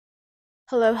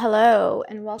Hello, hello,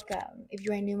 and welcome. If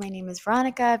you are new, my name is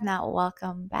Veronica. If not,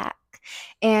 welcome back.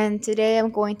 And today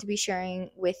I'm going to be sharing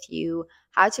with you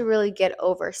how to really get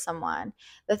over someone.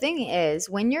 The thing is,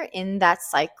 when you're in that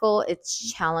cycle, it's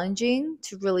challenging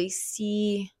to really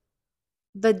see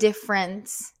the different,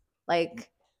 like,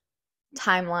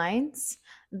 timelines,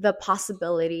 the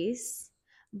possibilities,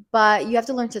 but you have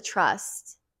to learn to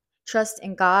trust. Trust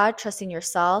in God, trust in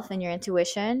yourself and your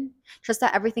intuition, trust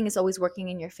that everything is always working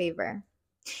in your favor.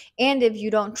 And if you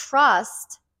don't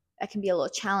trust, that can be a little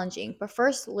challenging. But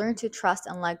first, learn to trust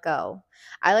and let go.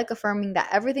 I like affirming that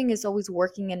everything is always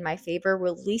working in my favor,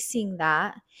 releasing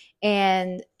that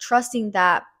and trusting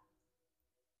that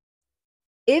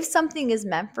if something is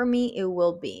meant for me, it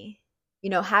will be.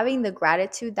 Having the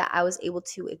gratitude that I was able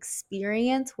to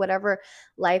experience whatever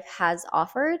life has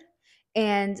offered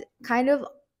and kind of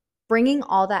bringing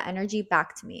all that energy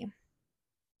back to me.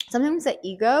 Sometimes the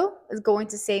ego is going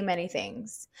to say many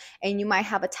things, and you might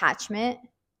have attachment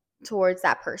towards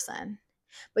that person.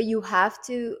 But you have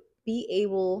to be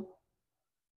able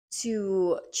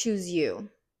to choose you.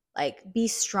 Like, be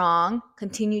strong,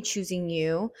 continue choosing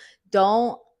you.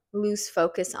 Don't lose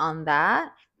focus on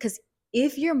that because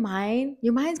if your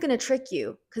mind's going to trick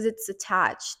you because it's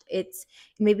attached. It's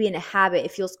maybe in a habit,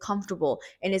 it feels comfortable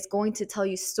and it's going to tell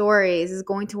you stories, it's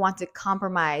going to want to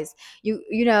compromise.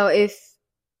 If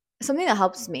something that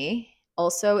helps me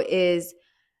also is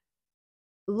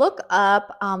look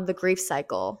up the grief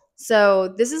cycle.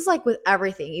 So this is like with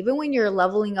everything, even when you're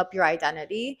leveling up your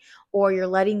identity or you're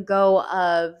letting go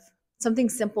of something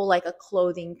simple like a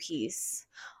clothing piece,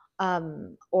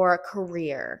 or a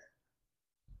career,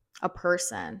 a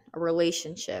person, a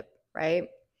relationship, right?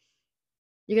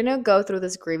 You're gonna go through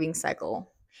this grieving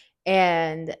cycle,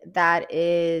 and that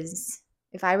is,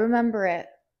 if I remember it,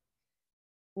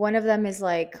 one of them is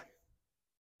like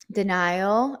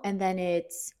denial, and then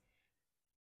it's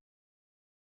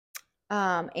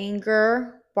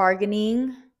anger,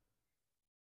 bargaining.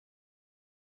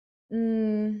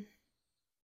 Mm,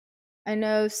 I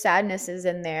know sadness is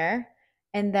in there,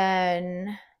 and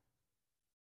then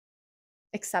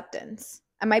acceptance.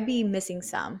 I might be missing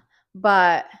some,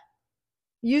 but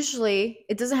usually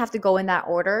it doesn't have to go in that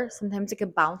order. Sometimes it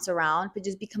could bounce around, but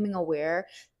just becoming aware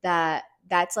that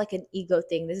that's like an ego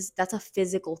thing. That's a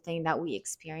physical thing that we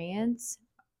experience,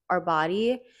 our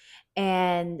body,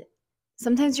 and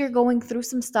sometimes you're going through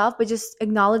some stuff, but just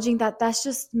acknowledging that that's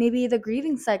just maybe the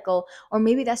grieving cycle, or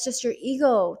maybe that's just your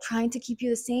ego trying to keep you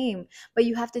the same. But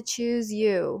you have to choose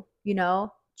you,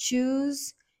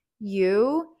 choose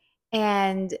you,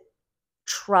 and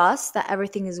trust that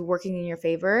everything is working in your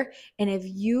favor. And if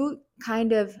you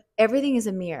kind of, everything is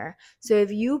a mirror. So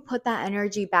if you put that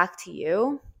energy back to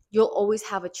you, you'll always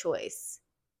have a choice,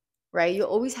 right? You'll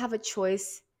always have a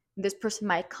choice. This person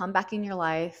might come back in your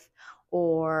life,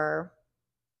 or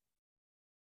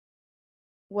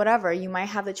whatever. You might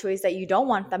have the choice that you don't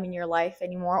want them in your life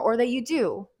anymore, or that you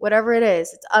do. Whatever it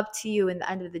is, it's up to you in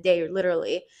the end of the day,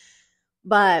 literally.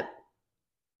 But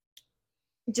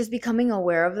just becoming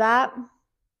aware of that,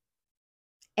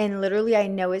 and literally, I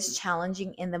know it's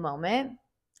challenging in the moment,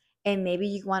 and maybe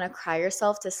you want to cry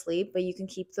yourself to sleep, but you can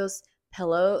keep those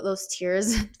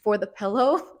tears for the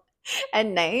pillow at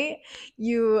night.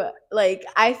 You like,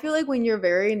 I feel like when you're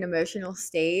very in an emotional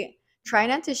state, try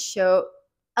not to show,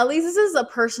 at least this is a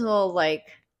personal, like,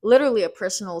 literally a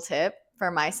personal tip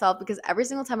for myself, because every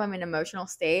single time I'm in an emotional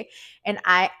state and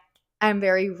I'm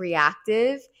very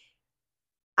reactive,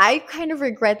 I kind of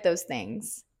regret those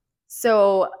things.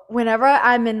 So whenever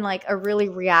I'm in like a really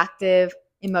reactive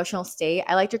emotional state,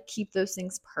 I like to keep those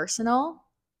things personal.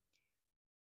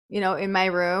 In my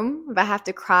room. If I have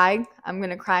to cry, I'm going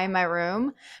to cry in my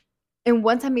room. And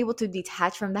once I'm able to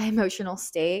detach from that emotional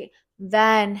state,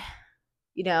 then,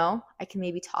 I can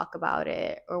maybe talk about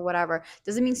it or whatever.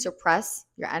 Doesn't mean suppress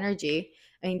your energy.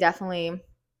 I mean, definitely,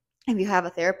 if you have a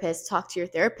therapist, talk to your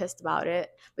therapist about it,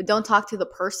 but don't talk to the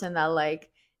person that like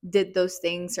did those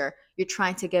things, or you're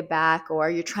trying to get back, or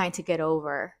you're trying to get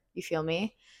over. You feel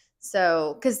me?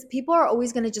 So, because people are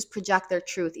always going to just project their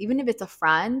truth, even if it's a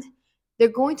friend, they're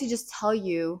going to just tell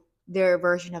you their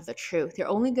version of the truth. They're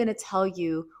only going to tell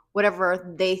you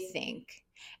whatever they think.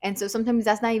 And so sometimes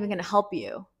that's not even going to help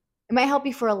you. It might help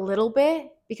you for a little bit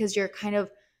because you're kind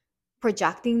of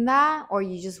projecting that, or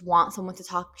you just want someone to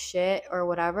talk shit or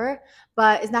whatever,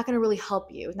 but it's not going to really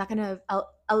help you. It's not going to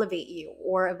elevate you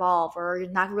or evolve, or you're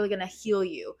not really going to heal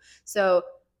you. So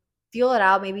feel it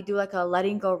out, maybe do like a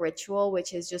letting go ritual,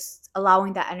 which is just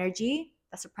allowing that energy,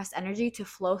 that suppressed energy, to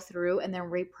flow through, and then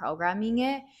reprogramming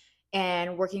it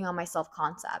and working on my self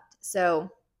concept.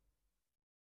 So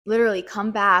Literally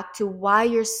come back to why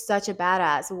you're such a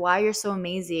badass, why you're so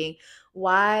amazing,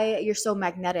 why you're so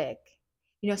magnetic.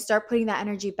 Start putting that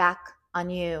energy back on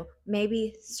you.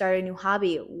 Maybe start a new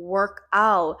hobby, work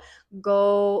out,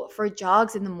 go for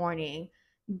jogs in the morning.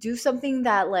 Do something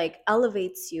that like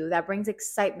elevates you, that brings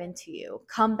excitement to you.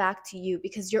 Come back to you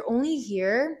because you're only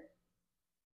here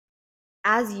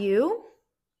as you,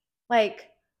 like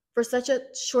for such a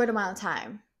short amount of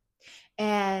time.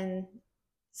 And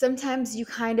sometimes you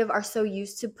kind of are so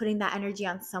used to putting that energy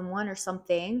on someone or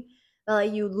something that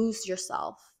like you lose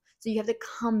yourself. So you have to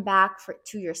come back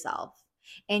to yourself.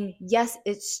 And yes,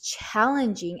 it's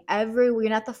challenging. You're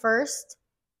not the first,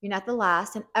 you're not the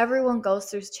last, and everyone goes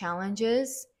through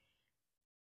challenges,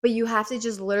 but you have to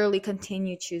just literally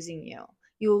continue choosing you.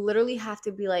 You literally have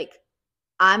to be like,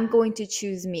 I'm going to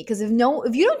choose me. Because if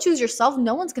you don't choose yourself,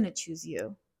 no one's gonna choose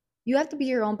you. You have to be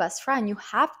your own best friend. You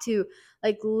have to,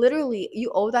 like, literally,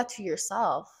 you owe that to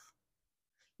yourself.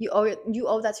 You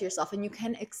owe that to yourself, and you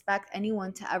can't expect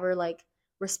anyone to ever like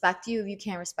respect you if you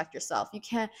can't respect yourself. You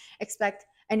can't expect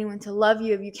anyone to love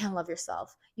you if you can't love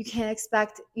yourself. You can't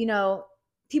expect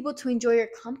people to enjoy your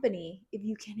company if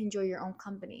you can't enjoy your own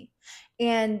company.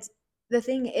 And the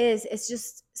thing is, it's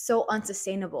just so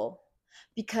unsustainable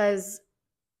because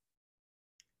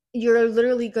you're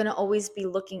literally going to always be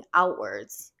looking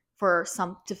outwards for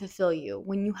some to fulfill you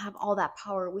when you have all that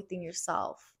power within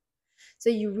yourself. So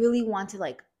you really want to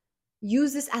like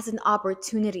use this as an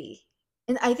opportunity.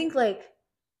 And I think like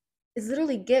it's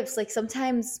literally gifts. Like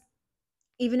sometimes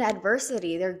even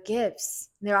adversity, they're gifts,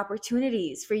 they're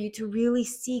opportunities for you to really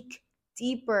seek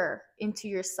deeper into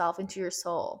yourself, into your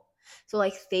soul. So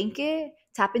like thank it,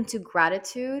 tap into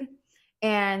gratitude.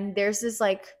 And there's this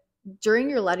like during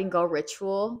your letting go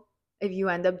ritual, if you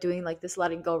end up doing like this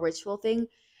letting go ritual thing,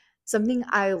 something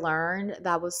I learned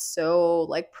that was so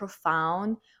like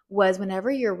profound was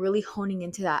whenever you're really honing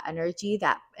into that energy,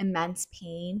 that immense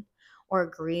pain or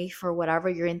grief or whatever,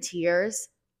 you're in tears,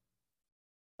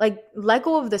 like let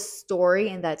go of the story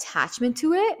and the attachment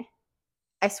to it.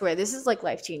 I swear this is like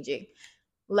life changing.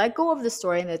 Let go of the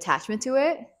story and the attachment to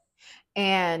it.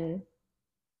 And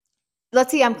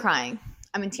let's say I'm crying,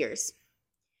 I'm in tears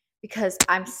because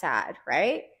I'm sad,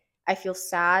 right? I feel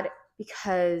sad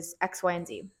because X, Y, and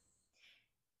Z.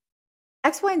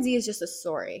 X, Y, and Z is just a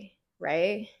story,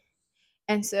 right?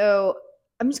 And so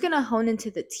I'm just going to hone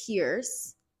into the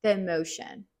tears, the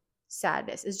emotion,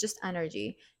 sadness is just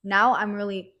energy. Now I'm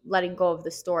really letting go of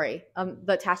the story,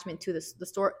 the attachment to the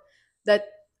story, the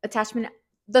attachment,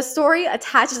 the story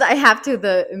attached that I have to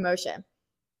the emotion.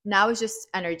 Now it's just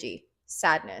energy,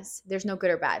 sadness. There's no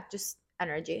good or bad, just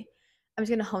energy. I'm just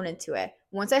going to hone into it.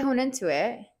 Once I hone into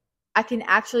it, I can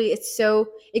actually,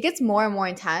 it gets more and more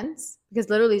intense because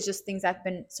literally it's just things that have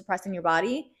been suppressed in your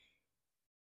body.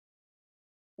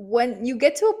 When you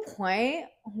get to a point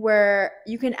where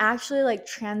you can actually like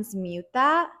transmute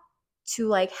that to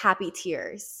like happy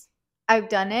tears. I've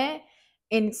done it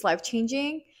and it's life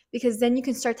changing because then you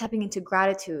can start tapping into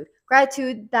gratitude.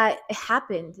 Gratitude that it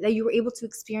happened, that you were able to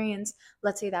experience,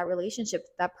 let's say, that relationship,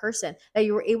 that person, that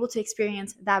you were able to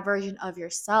experience that version of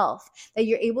yourself, that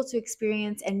you're able to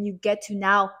experience and you get to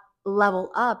now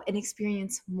level up and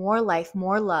experience more life,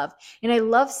 more love. And I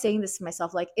love saying this to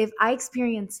myself like, if I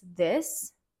experience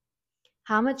this,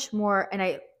 how much more, and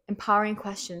I empowering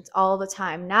questions all the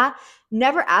time. Not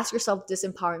Never ask yourself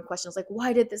disempowering questions like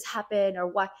why did this happen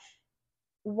or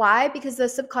why, because the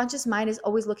subconscious mind is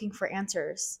always looking for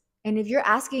answers. And if you're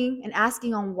asking and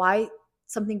asking on why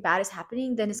something bad is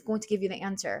happening, then it's going to give you the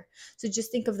answer. So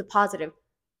just think of the positive.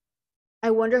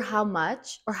 I wonder how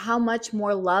much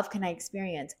more love can I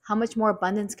experience? How much more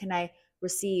abundance can I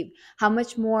receive? How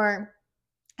much more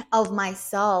of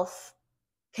myself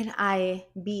can I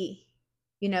be?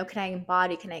 Can I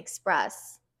embody? Can I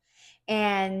express?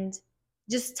 And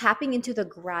just tapping into the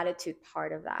gratitude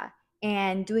part of that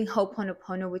and doing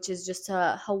Ho'oponopono, which is just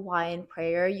a Hawaiian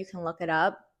prayer. You can look it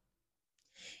up.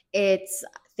 It's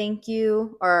thank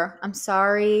you, or I'm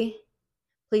sorry,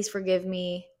 please forgive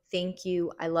me, thank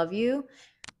you, I love you.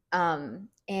 And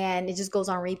it just goes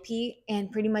on repeat,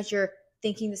 and pretty much you're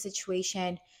thinking the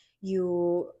situation,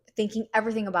 you thinking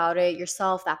everything about it,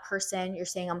 yourself, that person, you're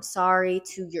saying I'm sorry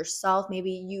to yourself.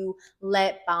 Maybe you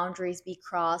let boundaries be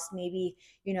crossed. Maybe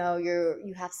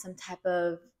you have some type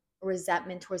of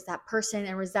resentment towards that person,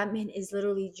 and resentment is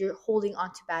literally you're holding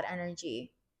on to bad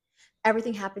energy.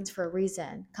 Everything happens for a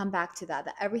reason. Come back to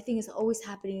that everything is always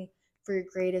happening for your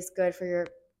greatest good, for your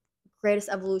greatest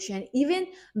evolution. Even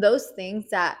those things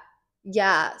that,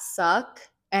 yeah, suck,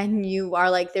 and you are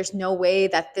like, there's no way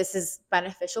that this is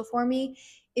beneficial for me.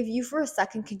 If you for a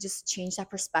second can just change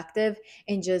that perspective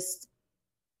and just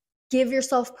give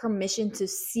yourself permission to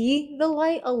see the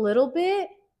light a little bit,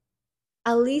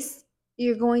 at least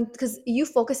you're going, because you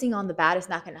focusing on the bad is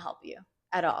not going to help you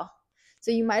at all. So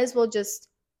you might as well just,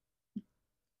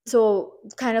 so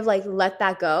kind of like let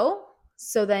that go.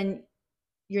 So then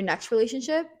your next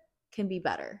relationship can be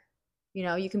better. You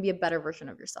know, you can be a better version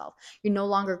of yourself. You're no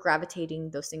longer gravitating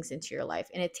those things into your life.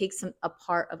 And it takes a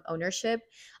part of ownership,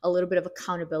 a little bit of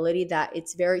accountability that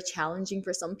it's very challenging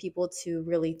for some people to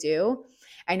really do.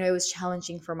 I know it was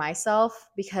challenging for myself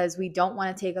because we don't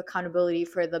want to take accountability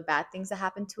for the bad things that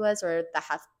happen to us or that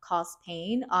have caused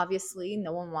pain. Obviously,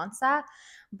 no one wants that.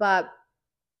 But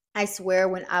I swear,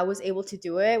 when I was able to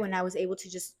do it, when I was able to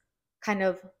just kind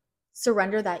of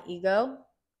surrender that ego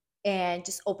and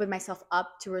just open myself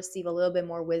up to receive a little bit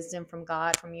more wisdom from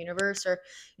God, from universe, or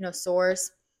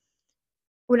source,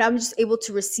 when I'm just able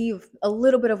to receive a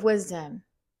little bit of wisdom,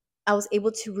 I was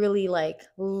able to really like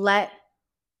let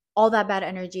all that bad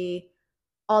energy,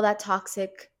 all that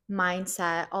toxic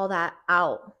mindset, all that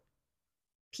out.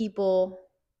 People,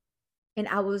 and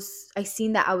I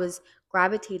seen that I was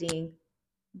gravitating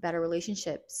better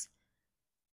relationships,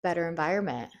 better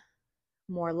environment,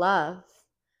 more love,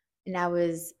 and I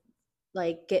was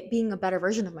like being a better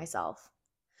version of myself.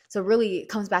 So really it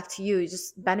comes back to you,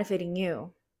 just benefiting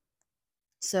you.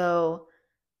 So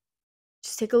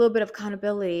just take a little bit of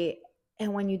accountability,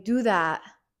 and when you do that,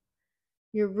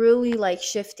 you're really like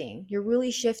shifting. You're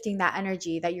really shifting that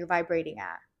energy that you're vibrating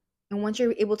at. And once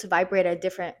you're able to vibrate at a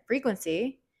different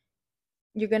frequency,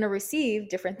 you're going to receive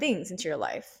different things into your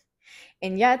life.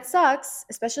 And yeah, it sucks,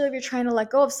 especially if you're trying to let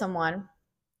go of someone.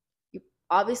 You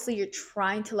obviously you're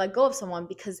trying to let go of someone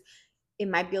because it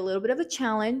might be a little bit of a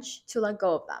challenge to let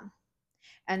go of them.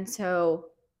 And so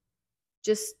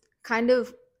just kind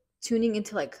of tuning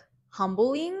into like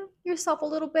humbling yourself a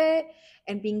little bit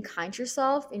and being kind to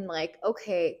yourself and like,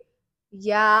 okay,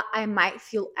 yeah, I might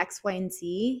feel X, Y, and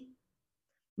Z,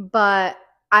 but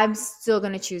I'm still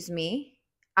going to choose me.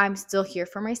 I'm still here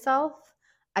for myself.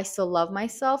 I still love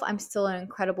myself. I'm still an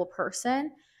incredible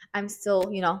person. I'm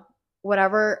still,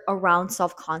 whatever around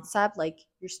self concept, like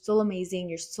you're still amazing.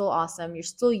 You're still awesome. You're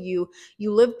still you.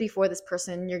 You lived before this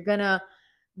person. You're going to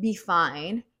be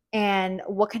fine. And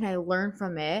what can I learn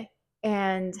from it?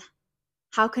 And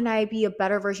how can I be a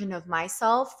better version of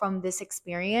myself from this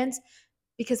experience?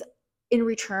 Because in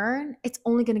return, it's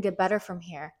only going to get better from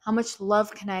here. How much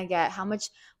love can I get? How much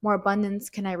more abundance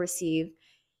can I receive?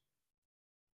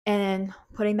 And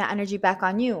putting that energy back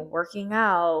on you, working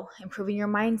out, improving your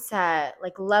mindset,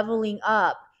 like leveling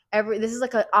up. This is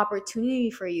like an opportunity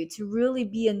for you to really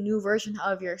be a new version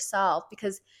of yourself,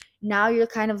 because now you're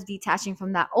kind of detaching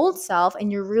from that old self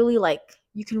and you're really like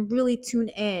you can really tune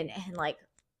in and like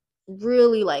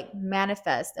really like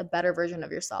manifest a better version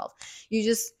of yourself. You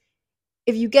just,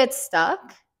 if you get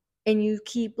stuck and you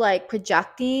keep like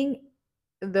projecting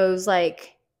those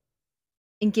like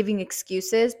and giving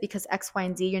excuses because X, Y,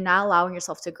 and Z, you're not allowing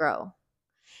yourself to grow.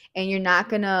 And you're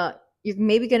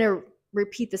maybe gonna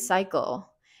repeat the cycle.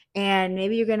 And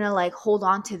maybe you're gonna like hold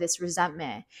on to this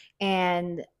resentment.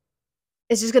 And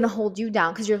it's just gonna hold you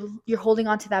down because you're holding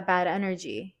on to that bad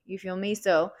energy. You feel me?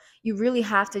 So you really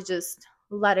have to just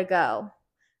let it go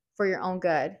for your own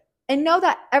good. And know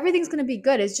that everything's gonna be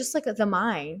good. It's just like the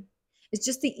mind. It's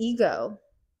just the ego.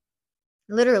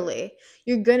 Literally,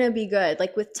 you're gonna be good.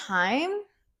 Like with time,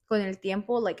 con el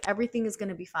tiempo, like everything is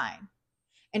gonna be fine.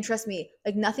 And trust me,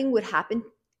 like nothing would happen.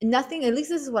 Nothing, at least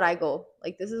this is what I go,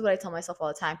 like this is what I tell myself all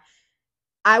the time.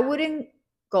 I wouldn't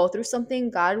go through something,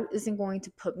 God isn't going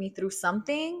to put me through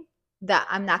something that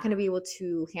I'm not gonna be able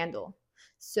to handle.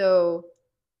 So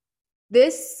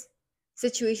this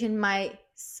situation might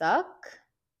suck,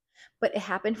 but it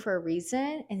happened for a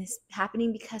reason and it's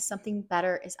happening because something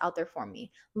better is out there for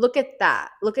me. Look at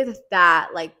that. Look at that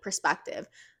like perspective.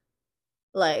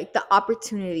 Like the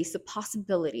opportunities, the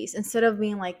possibilities, instead of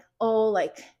being like, "Oh,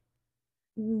 like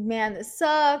man, this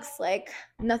sucks. Like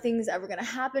nothing's ever going to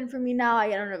happen for me now. I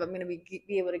don't know if I'm going to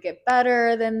be able to get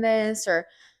better than this," or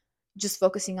just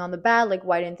focusing on the bad, like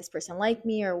why didn't this person like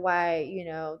me, or why,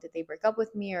 did they break up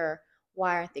with me, or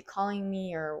why aren't they calling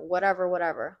me, or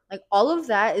whatever. Like all of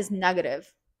that is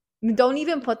negative. Don't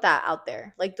even put that out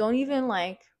there. Like don't even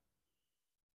like,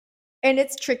 and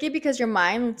it's tricky because your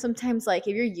mind sometimes, like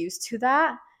if you're used to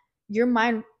that, your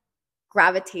mind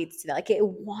gravitates to that. Like it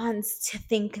wants to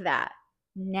think that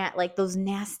like those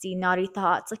nasty naughty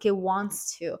thoughts, like it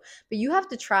wants to. But you have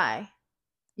to try.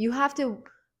 You have to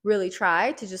really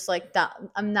try to just like that.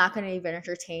 I'm not going to even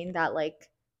entertain that like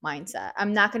mindset.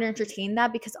 I'm not going to entertain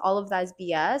that because all of that is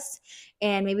BS.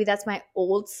 And maybe that's my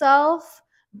old self,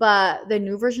 But the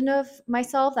new version of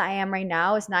myself that I am right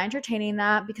now is not entertaining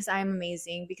that because I'm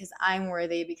amazing, because I'm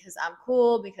worthy, because I'm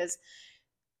cool, because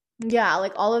yeah,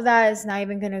 like all of that is not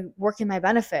even going to work in my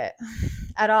benefit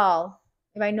at all.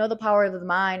 If I know the power of the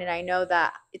mind and I know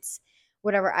that it's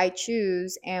whatever I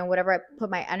choose and whatever I put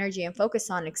my energy and focus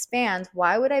on expands,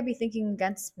 why would I be thinking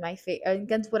against my fate,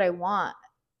 against what I want?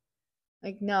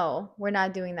 Like, no, we're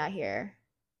not doing that here.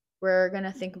 We're going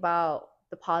to think about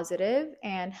the positive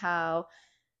and how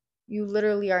you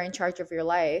literally are in charge of your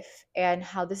life and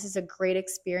how this is a great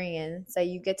experience that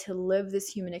you get to live this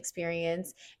human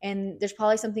experience, and there's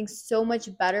probably something so much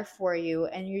better for you,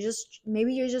 and you're just your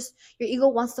ego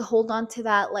wants to hold on to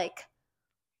that, like,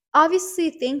 obviously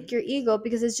thank your ego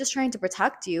because it's just trying to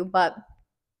protect you, but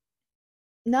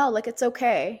no, like, it's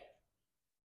okay.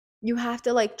 You have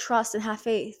to like trust and have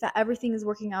faith that everything is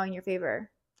working out in your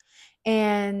favor.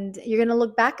 And you're going to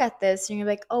look back at this and you're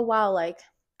like, oh wow, like,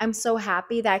 I'm so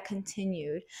happy that I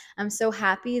continued. I'm so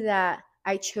happy that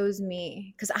I chose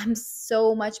me because I'm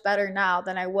so much better now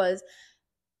than I was,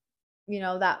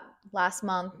 that last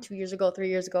month, 2 years ago, 3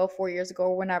 years ago, 4 years ago,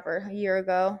 or whenever, a year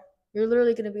ago. You're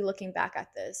literally going to be looking back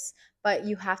at this, but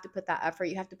you have to put that effort,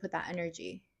 you have to put that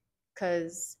energy,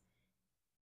 because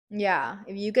yeah,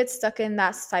 if you get stuck in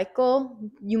that cycle,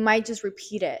 you might just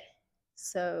repeat it.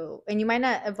 So, and you might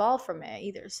not evolve from it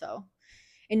either. So,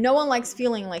 and no one likes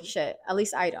feeling like shit. At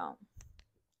least I don't.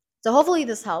 So, hopefully,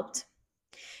 this helped.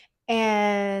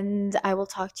 And I will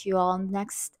talk to you all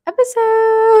next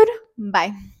episode.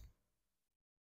 Bye.